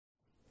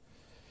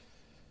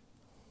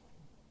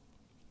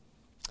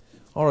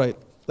All right,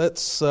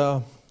 let's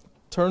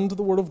turn to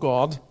the Word of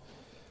God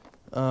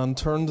and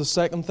turn to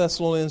 2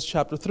 Thessalonians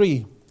chapter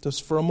 3,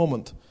 just for a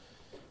moment.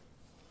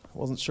 I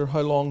wasn't sure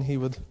how long he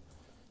would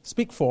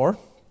speak for,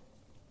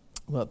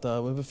 but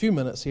we have a few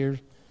minutes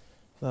here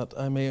that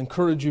I may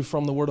encourage you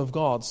from the Word of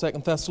God. 2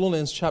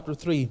 Thessalonians chapter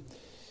 3.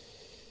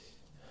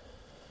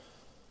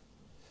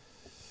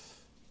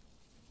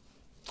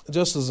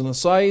 Just as an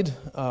aside,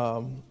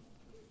 I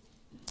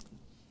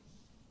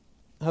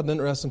had an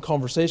interesting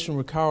conversation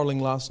with Caroling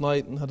last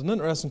night, and had an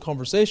interesting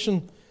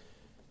conversation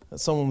that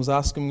someone was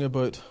asking me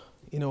about,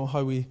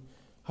 how we,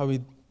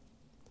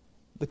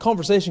 the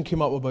conversation came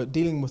up about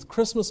dealing with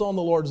Christmas on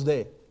the Lord's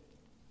Day.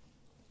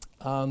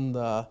 And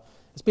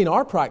it's been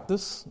our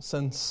practice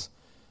since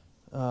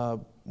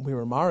we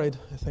were married.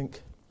 I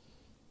think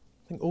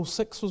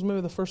 06 was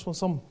maybe the first one,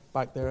 some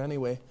back there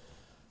anyway.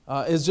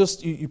 Is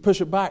just you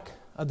push it back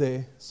a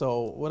day.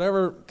 So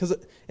whatever, because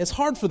it's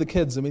hard for the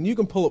kids. I mean, you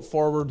can pull it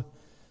forward,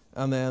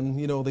 and then,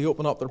 they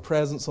open up their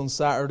presents on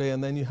Saturday,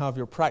 and then you have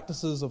your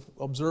practices of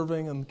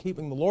observing and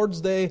keeping the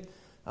Lord's Day,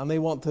 and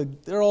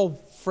they're all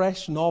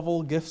fresh,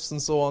 novel gifts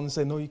and so on. They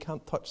say, no, you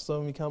can't touch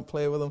them, you can't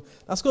play with them.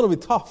 That's going to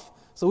be tough.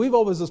 So we've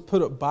always just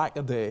put it back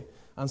a day.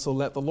 And so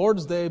let the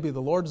Lord's Day be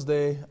the Lord's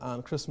Day,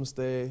 and Christmas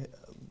Day,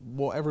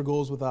 whatever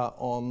goes with that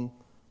on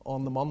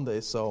the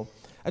Monday. So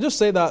I just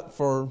say that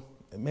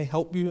it may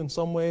help you in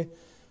some way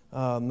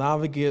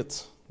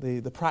navigate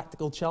the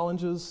practical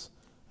challenges.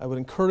 I would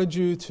encourage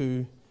you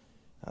to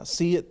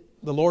see it.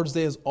 The Lord's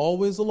Day is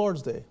always the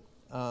Lord's Day,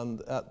 and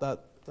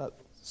that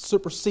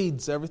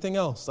supersedes everything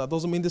else. That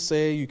doesn't mean to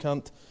say you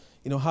can't,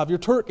 have your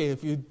turkey.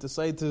 If you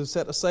decide to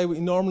set aside what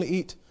you normally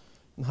eat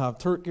and have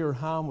turkey or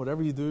ham,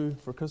 whatever you do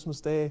for Christmas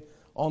Day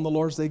on the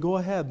Lord's Day, go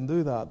ahead and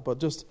do that.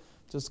 But just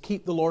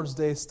keep the Lord's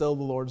Day still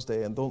the Lord's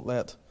Day, and don't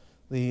let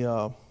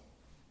the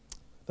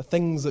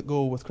things that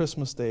go with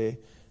Christmas Day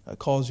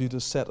cause you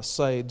to set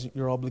aside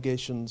your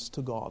obligations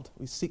to God.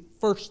 We seek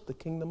first the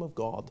kingdom of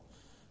God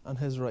and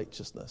His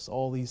righteousness.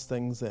 All these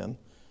things then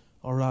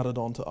are added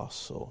onto us.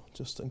 So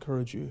just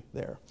encourage you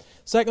there.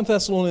 2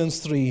 Thessalonians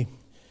 3.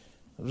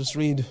 I'll just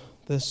read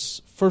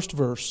this first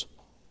verse.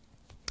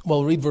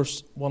 Well, read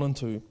verse 1 and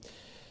 2.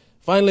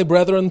 Finally,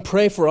 brethren,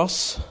 pray for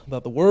us,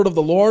 that the word of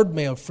the Lord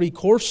may have free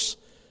course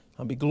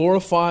and be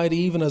glorified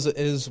even as it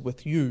is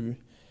with you,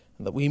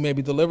 and that we may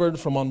be delivered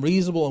from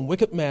unreasonable and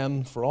wicked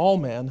men, for all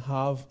men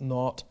have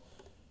not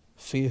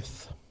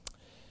faith.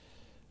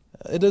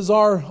 It is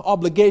our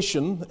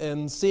obligation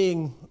in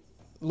seeing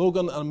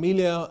Logan and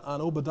Amelia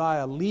and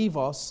Obadiah leave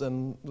us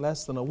in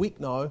less than a week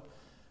now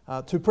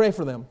to pray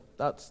for them.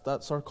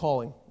 That's our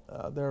calling.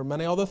 There are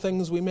many other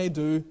things we may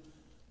do,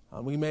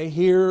 and we may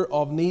hear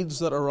of needs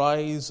that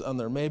arise, and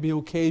there may be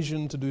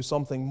occasion to do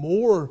something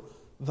more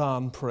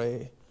than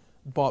pray.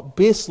 But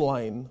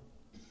baseline,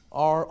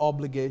 our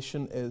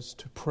obligation is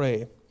to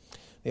pray.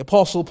 The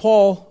Apostle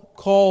Paul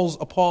calls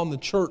upon the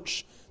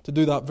church to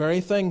do that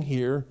very thing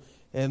here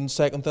in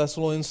 2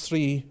 Thessalonians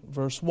 3,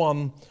 verse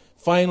 1.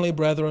 Finally,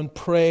 brethren,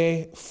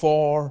 pray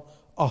for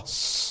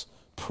us.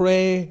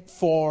 Pray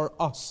for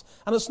us.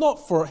 And it's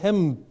not for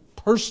him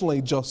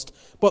personally just,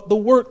 but the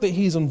work that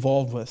he's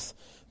involved with.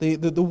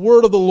 The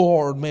word of the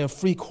Lord may have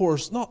free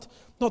course, not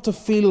to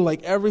feel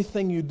like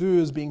everything you do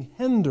is being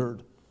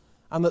hindered,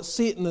 and that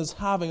Satan is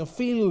having a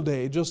field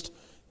day, just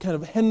kind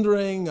of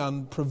hindering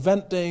and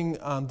preventing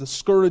and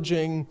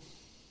discouraging,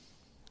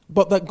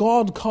 but that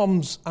God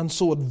comes and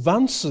so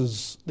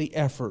advances the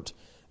effort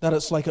that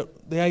it's like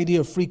the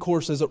idea of free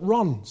course is it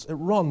runs,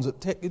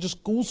 it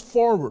just goes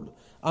forward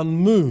and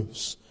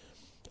moves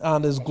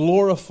and is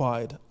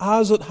glorified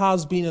as it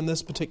has been in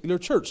this particular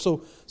church.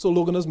 So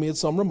Logan has made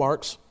some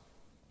remarks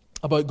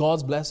about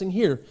God's blessing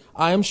here.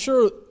 I am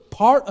sure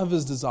part of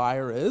his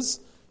desire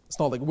is, it's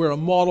not like we're a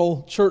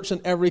model church in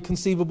every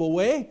conceivable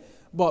way,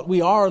 but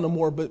we are in a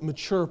more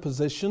mature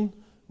position,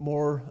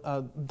 more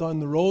down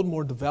the road,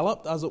 more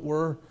developed, as it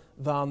were,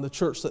 than the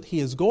church that he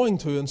is going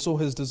to. And so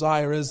his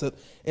desire is that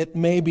it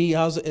may be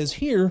as it is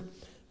here,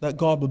 that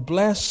God would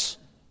bless,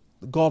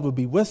 that God would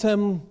be with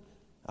him,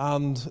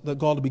 and that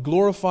God would be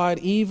glorified,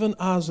 even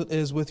as it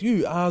is with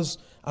you. As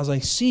I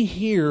see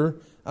here,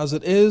 as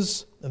it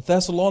is in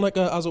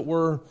Thessalonica, as it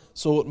were,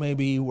 so it may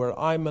be where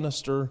I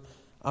minister,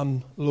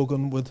 and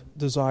Logan would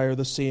desire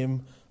the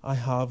same, I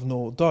have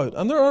no doubt.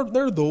 And there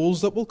are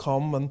those that will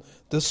come and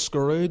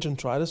discourage and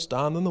try to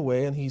stand in the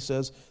way, and he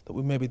says that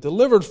we may be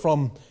delivered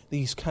from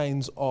these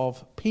kinds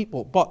of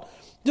people. But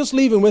just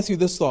leaving with you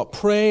this thought,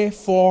 pray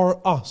for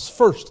us.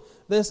 First,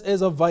 this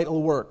is a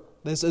vital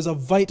work. This is a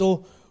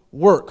vital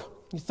work.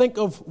 You think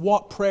of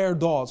what prayer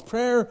does.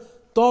 Prayer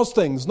does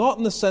things, not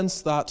in the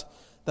sense that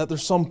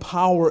there's some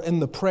power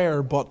in the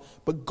prayer, but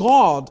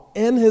God,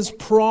 in His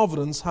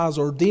providence, has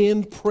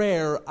ordained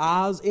prayer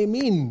as a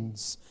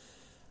means.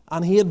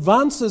 And He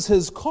advances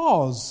His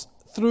cause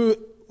through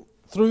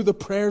the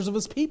prayers of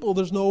His people.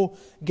 There's no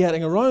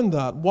getting around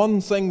that. One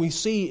thing we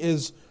see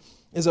is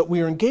that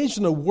we are engaged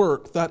in a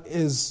work that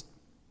is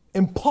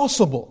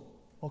impossible.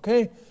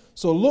 Okay?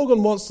 So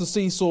Logan wants to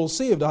see souls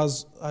saved,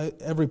 as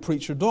every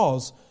preacher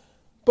does.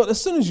 But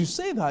as soon as you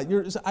say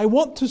that, I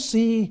want to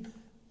see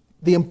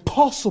the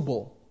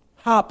impossible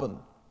happen.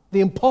 The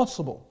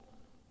impossible.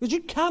 Because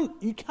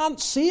you can't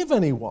save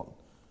anyone.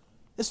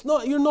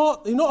 You're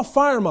not a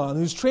fireman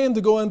who's trained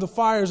to go into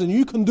fires and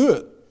you can do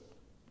it.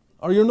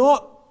 Or you're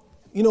not,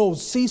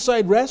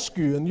 seaside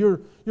rescue and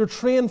you're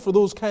trained for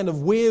those kind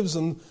of waves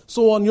and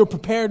so on. You're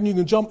prepared and you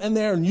can jump in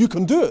there and you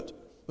can do it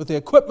with the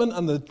equipment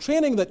and the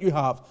training that you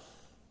have.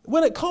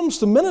 When it comes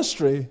to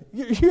ministry,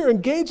 you're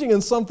engaging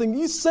in something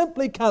you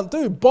simply can't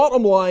do.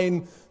 Bottom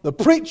line, the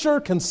preacher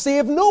can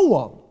save no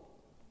one.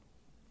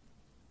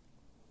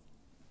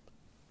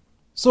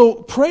 So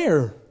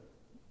prayer,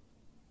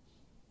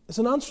 it's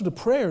an answer to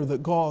prayer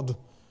that God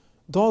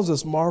does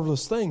this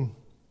marvelous thing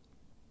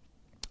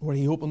where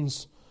He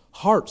opens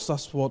hearts.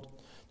 That's what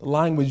the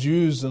language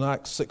used in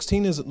Acts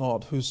 16, is it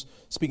not? Who's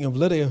speaking of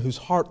Lydia, whose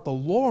heart the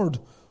Lord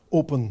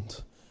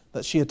opened,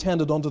 that she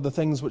attended unto the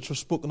things which were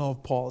spoken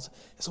of Paul.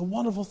 It's a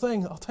wonderful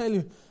thing, I'll tell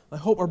you. I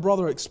hope our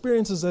brother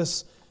experiences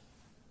this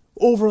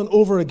over and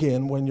over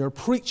again when you're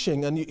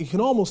preaching, and you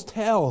can almost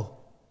tell.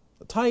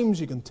 At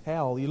times you can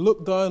tell. You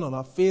look down on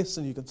a face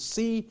and you can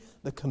see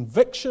the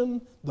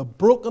conviction, the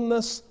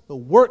brokenness, the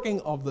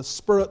working of the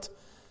Spirit.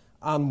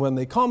 And when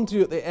they come to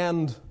you at the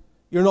end,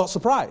 you're not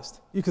surprised.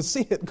 You can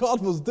see it.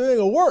 God was doing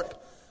a work.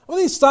 I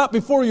mean, He sat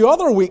before you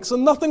other weeks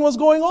and nothing was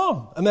going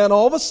on. And then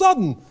all of a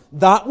sudden,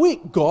 that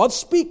week, God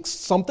speaks.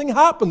 Something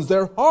happens.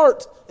 Their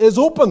heart is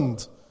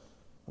opened.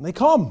 And they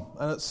come.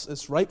 And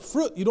it's ripe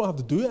fruit. You don't have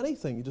to do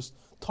anything. You just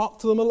talk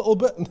to them a little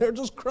bit and they're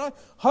just crying,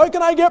 "How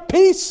can I get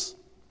peace?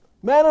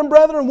 Men and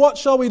brethren, what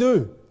shall we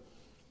do?"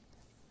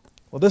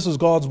 Well, this is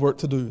God's work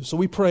to do. So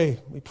we pray.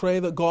 We pray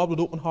that God would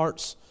open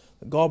hearts,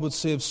 that God would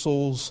save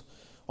souls.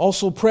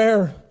 Also,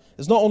 prayer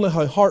is not only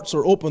how hearts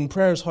are open,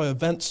 prayer is how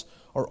events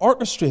are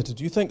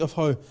orchestrated. You think of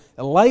how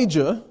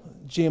Elijah,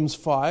 James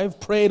 5,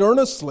 prayed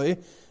earnestly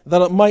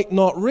that it might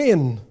not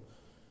rain.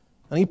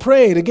 And he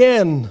prayed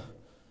again,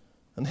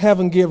 and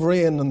heaven gave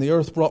rain, and the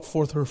earth brought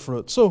forth her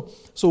fruit.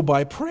 So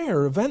by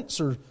prayer, events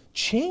are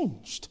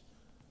changed.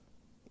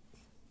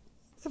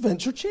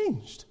 Events are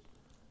changed.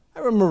 I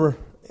remember,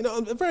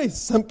 a very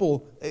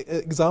simple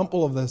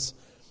example of this.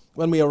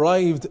 When we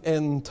arrived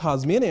in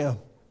Tasmania,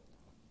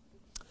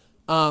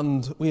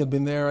 and we had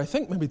been there, I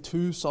think maybe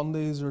 2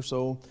 Sundays or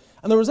so,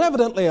 and there was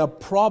evidently a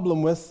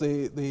problem with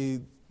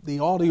the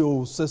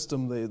audio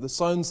system, the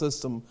sound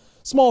system.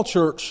 Small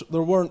church,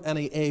 there weren't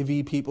any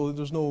AV people.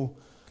 There's no,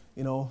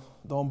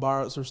 Don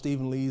Barrett's or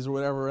Stephen Lee's or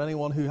whatever,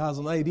 anyone who has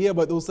an idea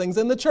about those things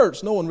in the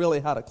church. No one really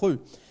had a clue.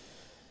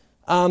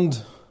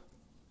 And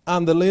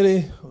the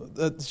lady,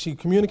 she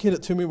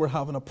communicated to me, we're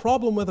having a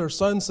problem with our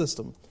sound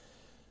system.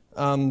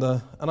 And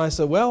I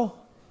said, well,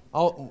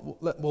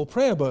 we'll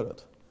pray about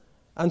it.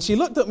 And she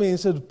looked at me and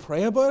said,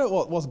 "Pray about it?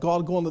 What, was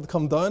God going to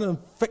come down and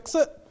fix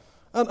it?"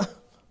 And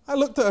I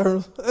looked at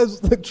her,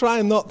 as like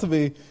trying not to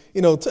be,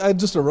 I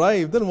just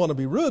arrived, didn't want to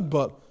be rude,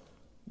 but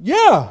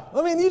yeah,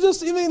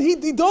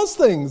 he does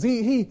things.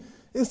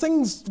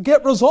 Things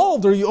get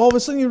resolved, or all of a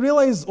sudden you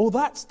realize, oh,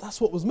 that's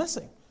what was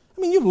missing.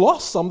 I mean, you've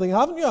lost something,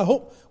 haven't you? I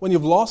hope when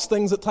you've lost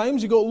things at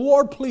times, you go,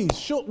 "Lord, please,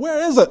 show,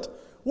 where is it?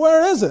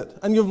 Where is it?"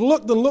 And you've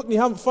looked and looked and you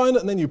haven't found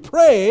it, and then you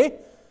pray,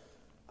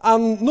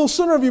 and no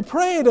sooner have you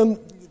prayed, and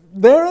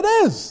there it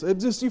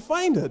is. You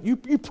find it. You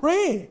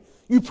pray.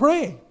 You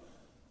pray.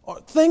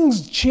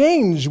 Things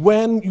change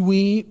when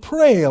we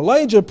pray.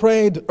 Elijah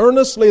prayed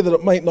earnestly that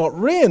it might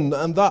not rain,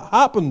 and that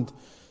happened.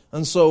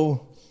 And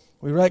so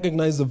we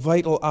recognize the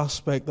vital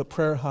aspect that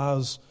prayer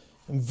has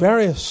in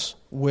various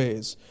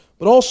ways.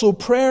 But also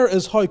prayer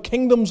is how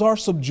kingdoms are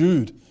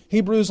subdued.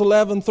 Hebrews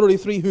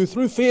 11:33, who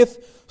through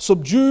faith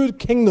subdued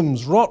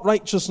kingdoms, wrought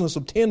righteousness,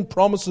 obtained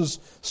promises,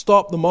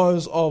 stopped the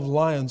mouths of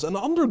lions. And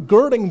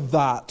undergirding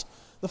that,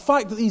 the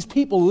fact that these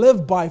people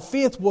lived by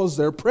faith was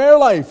their prayer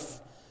life.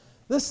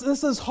 This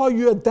is how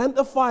you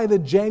identify the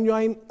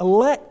genuine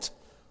elect.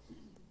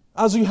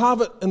 As you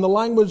have it in the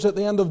language at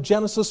the end of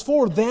Genesis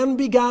 4, then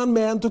began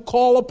men to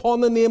call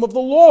upon the name of the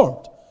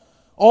Lord.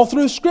 All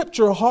through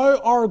Scripture, how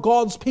are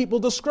God's people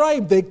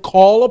described? They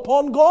call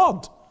upon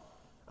God.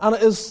 And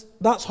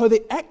that's how they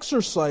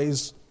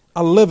exercise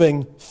a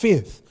living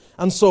faith.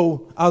 And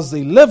so, as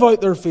they live out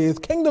their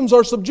faith, kingdoms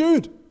are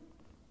subdued.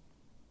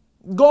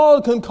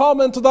 God can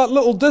come into that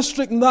little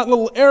district, in that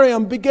little area,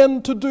 and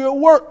begin to do a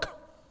work.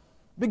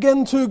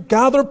 Begin to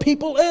gather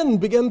people in,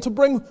 begin to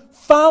bring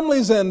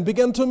families in,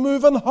 begin to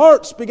move in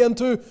hearts, begin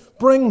to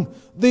bring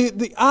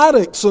the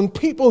addicts and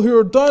people who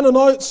are down and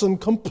outs and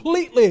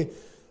completely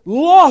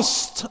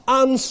lost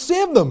and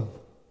save them.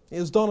 He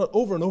has done it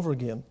over and over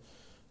again,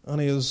 and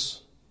He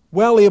is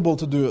well able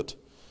to do it.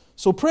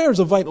 So prayer is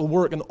a vital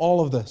work in all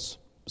of this.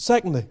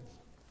 Secondly,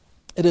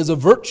 it is a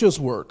virtuous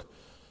work.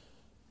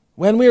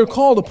 When we are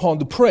called upon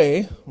to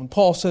pray, when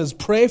Paul says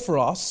pray for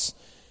us,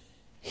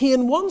 he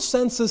in one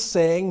sense is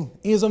saying,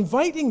 he is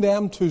inviting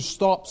them to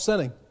stop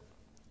sinning.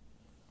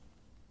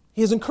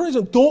 He is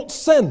encouraging them, don't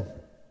sin.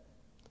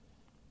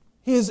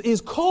 He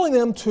is calling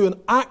them to an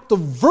act of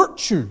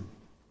virtue,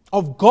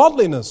 of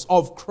godliness,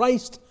 of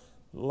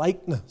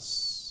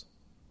Christ-likeness.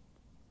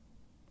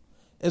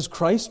 Is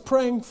Christ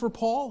praying for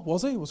Paul?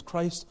 Was he? Was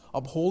Christ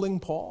upholding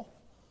Paul?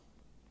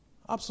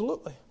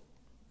 Absolutely.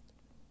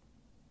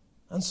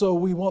 And so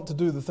we want to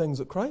do the things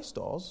that Christ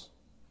does.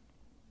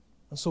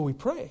 And so we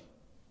pray.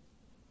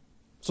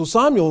 So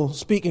Samuel,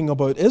 speaking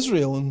about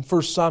Israel in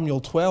 1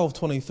 Samuel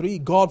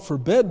 12:23, God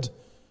forbid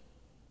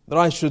that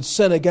I should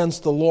sin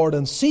against the Lord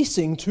in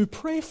ceasing to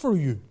pray for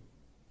you.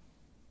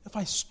 If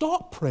I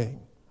stop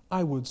praying,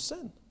 I would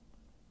sin.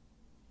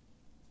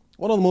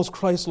 One of the most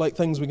Christ-like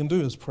things we can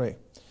do is pray,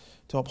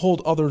 to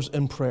uphold others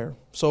in prayer.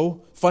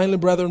 So, finally,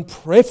 brethren,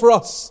 pray for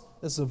us.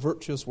 This is a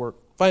virtuous work.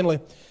 Finally,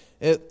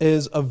 it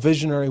is a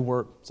visionary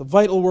work. It's a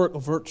vital work, a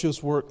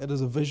virtuous work. It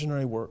is a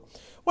visionary work.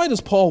 Why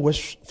does Paul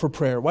wish for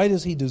prayer? Why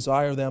does he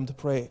desire them to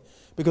pray?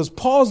 Because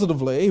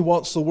positively, he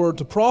wants the word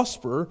to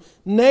prosper.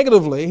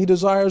 Negatively, he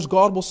desires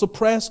God will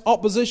suppress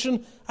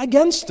opposition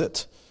against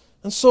it.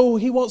 And so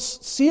he wants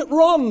to see it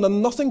run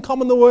and nothing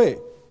come in the way.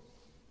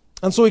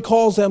 And so he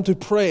calls them to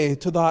pray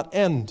to that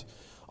end.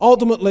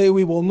 Ultimately,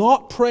 we will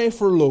not pray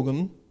for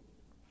Logan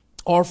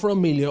or for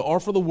Amelia or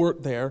for the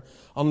work there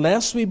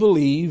unless we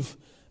believe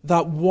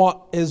that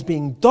what is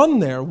being done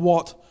there,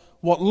 what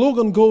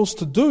Logan goes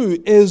to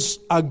do, is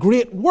a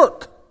great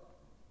work.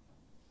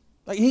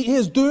 Like he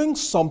is doing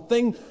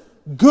something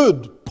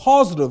good,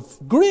 positive,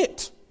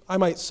 great, I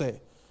might say.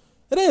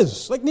 It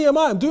is. Like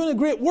Nehemiah, I'm doing a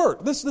great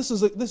work. This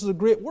is a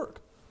great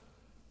work.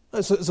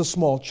 It's a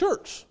small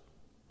church.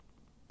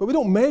 But we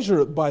don't measure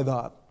it by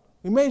that.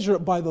 We measure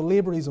it by the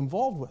labor he's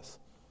involved with.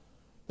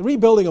 The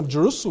rebuilding of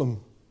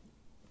Jerusalem,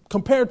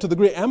 compared to the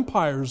great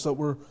empires that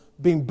were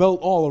being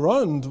built all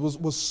around,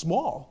 was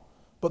small.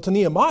 But to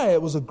Nehemiah,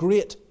 it was a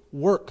great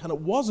work, and it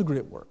was a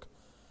great work.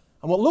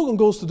 And what Logan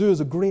goes to do is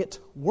a great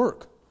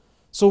work.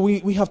 So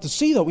we have to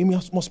see that. We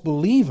must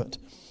believe it.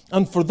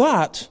 And for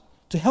that,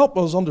 to help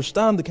us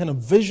understand the kind of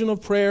vision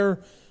of prayer,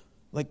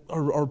 like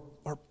our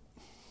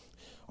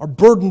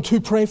burden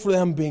to pray for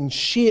them being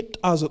shaped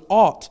as it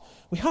ought,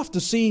 we have to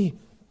see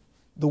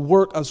the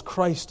work as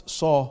Christ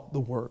saw the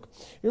work.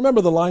 You remember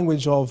the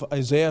language of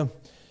Isaiah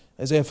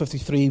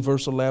 53,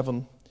 verse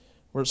 11,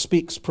 where it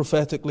speaks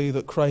prophetically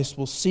that Christ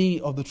will see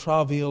of the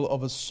travail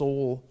of his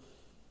soul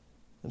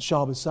and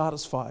shall be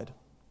satisfied.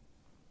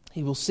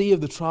 He will see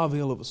of the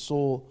travail of his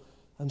soul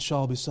and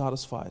shall be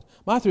satisfied.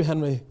 Matthew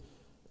Henry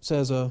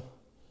has a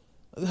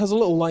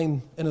little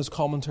line in his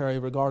commentary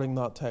regarding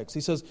that text.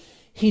 He says,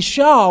 he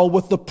shall,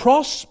 with the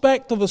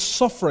prospect of his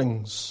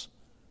sufferings,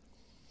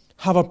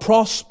 have a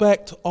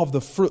prospect of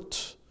the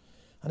fruit,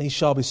 and he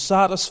shall be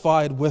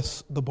satisfied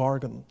with the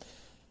bargain.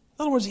 In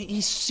other words, he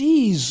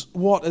sees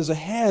what is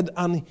ahead,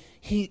 and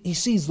he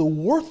sees the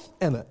worth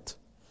in it,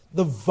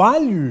 the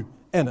value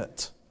in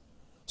it.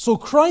 So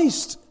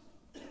Christ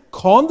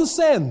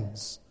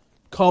condescends,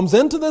 comes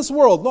into this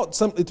world, not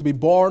simply to be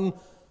born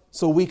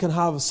so we can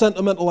have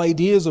sentimental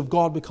ideas of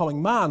God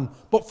becoming man,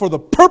 but for the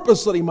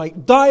purpose that he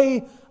might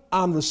die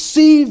and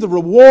receive the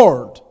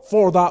reward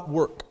for that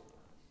work.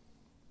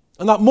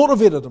 And that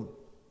motivated him.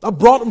 That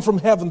brought him from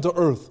heaven to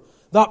earth.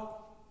 That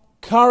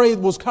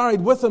was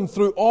carried with him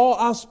through all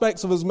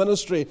aspects of his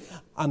ministry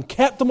and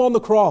kept him on the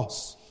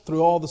cross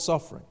through all the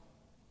suffering.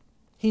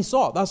 He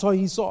saw it. That's how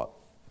he saw it.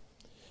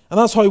 And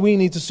that's how we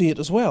need to see it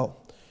as well.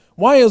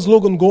 Why is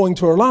Logan going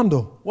to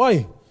Orlando?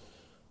 Why?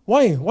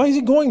 Why is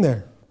he going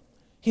there?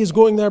 He is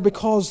going there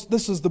because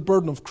this is the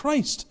burden of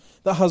Christ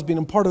that has been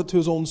imparted to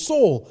his own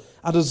soul,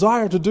 a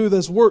desire to do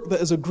this work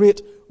that is a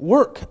great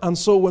work. And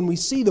so when we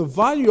see the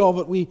value of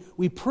it,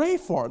 we pray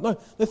for it. Now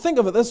think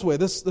of it this way.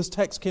 This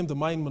text came to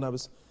mind when I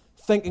was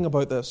thinking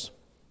about this.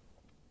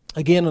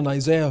 Again in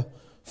Isaiah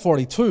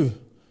 42,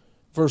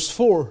 verse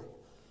 4.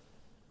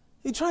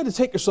 You try to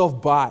take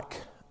yourself back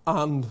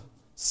and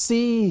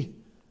see,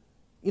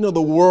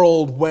 the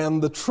world when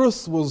the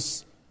truth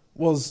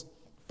was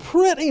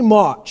pretty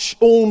much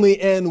only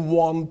in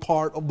one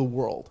part of the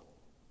world.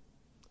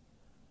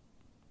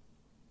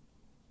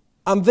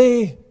 And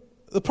the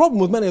problem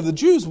with many of the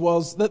Jews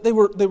was that they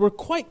were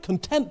quite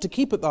content to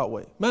keep it that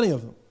way. Many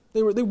of them.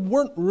 They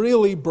weren't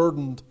really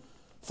burdened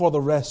for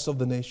the rest of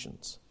the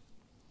nations.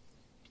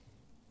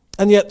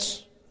 And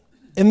yet,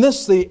 in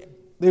this they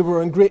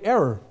were in great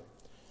error.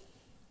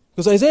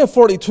 Because Isaiah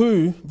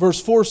 42,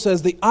 verse 4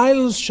 says, the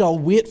isles shall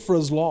wait for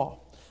his law.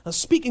 And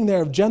speaking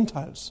there of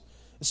Gentiles,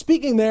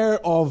 speaking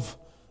there of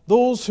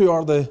those who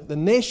are the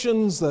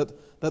nations that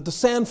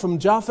descend from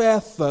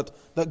Japheth,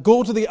 that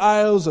go to the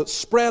isles, that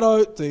spread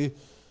out, the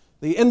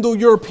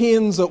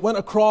Indo-Europeans that went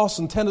across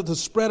and tended to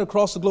spread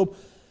across the globe.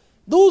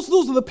 Those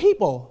are the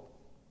people.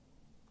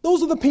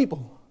 Those are the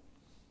people.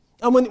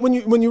 And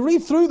when you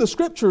read through the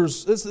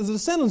Scriptures, the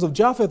descendants of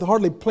Japheth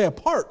hardly play a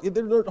part.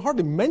 They're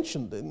hardly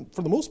mentioned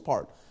for the most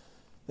part.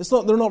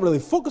 They're not really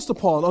focused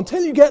upon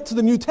until you get to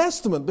the New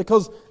Testament,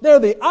 because they're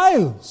the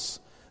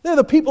isles. They're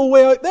the people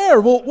way out there.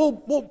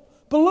 Well,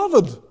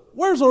 beloved,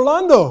 where's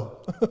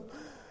Orlando?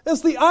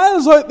 It's the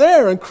isles out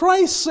there. And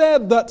Christ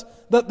said that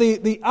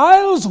the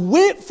isles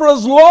wait for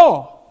his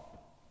law.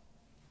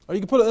 Or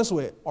you can put it this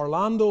way,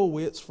 Orlando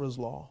waits for his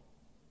law.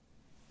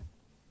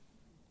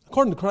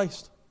 According to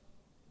Christ,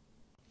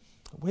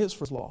 it waits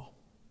for his law.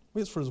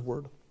 Waits for His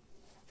word.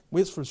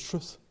 Waits for His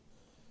truth.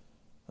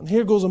 And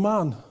here goes a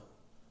man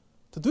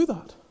to do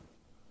that.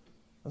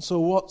 And so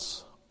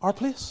what's our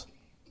place?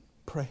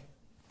 Pray.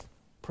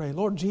 Pray.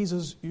 Lord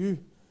Jesus, you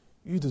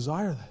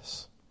desire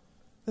this.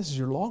 This is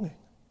your longing.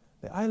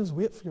 The isles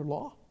wait for your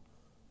law.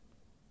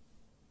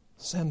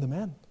 Send them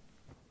in.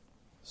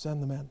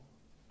 Send them in.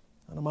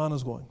 And a man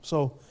is going.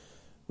 So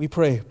we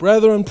pray.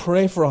 Brethren,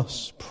 pray for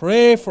us.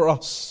 Pray for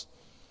us.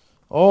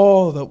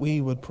 Oh, that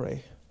we would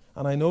pray.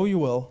 And I know you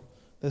will.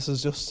 This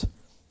is just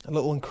a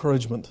little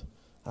encouragement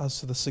as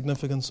to the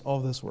significance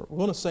of this work. We're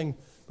going to sing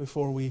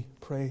before we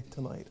pray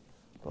tonight,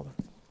 brother.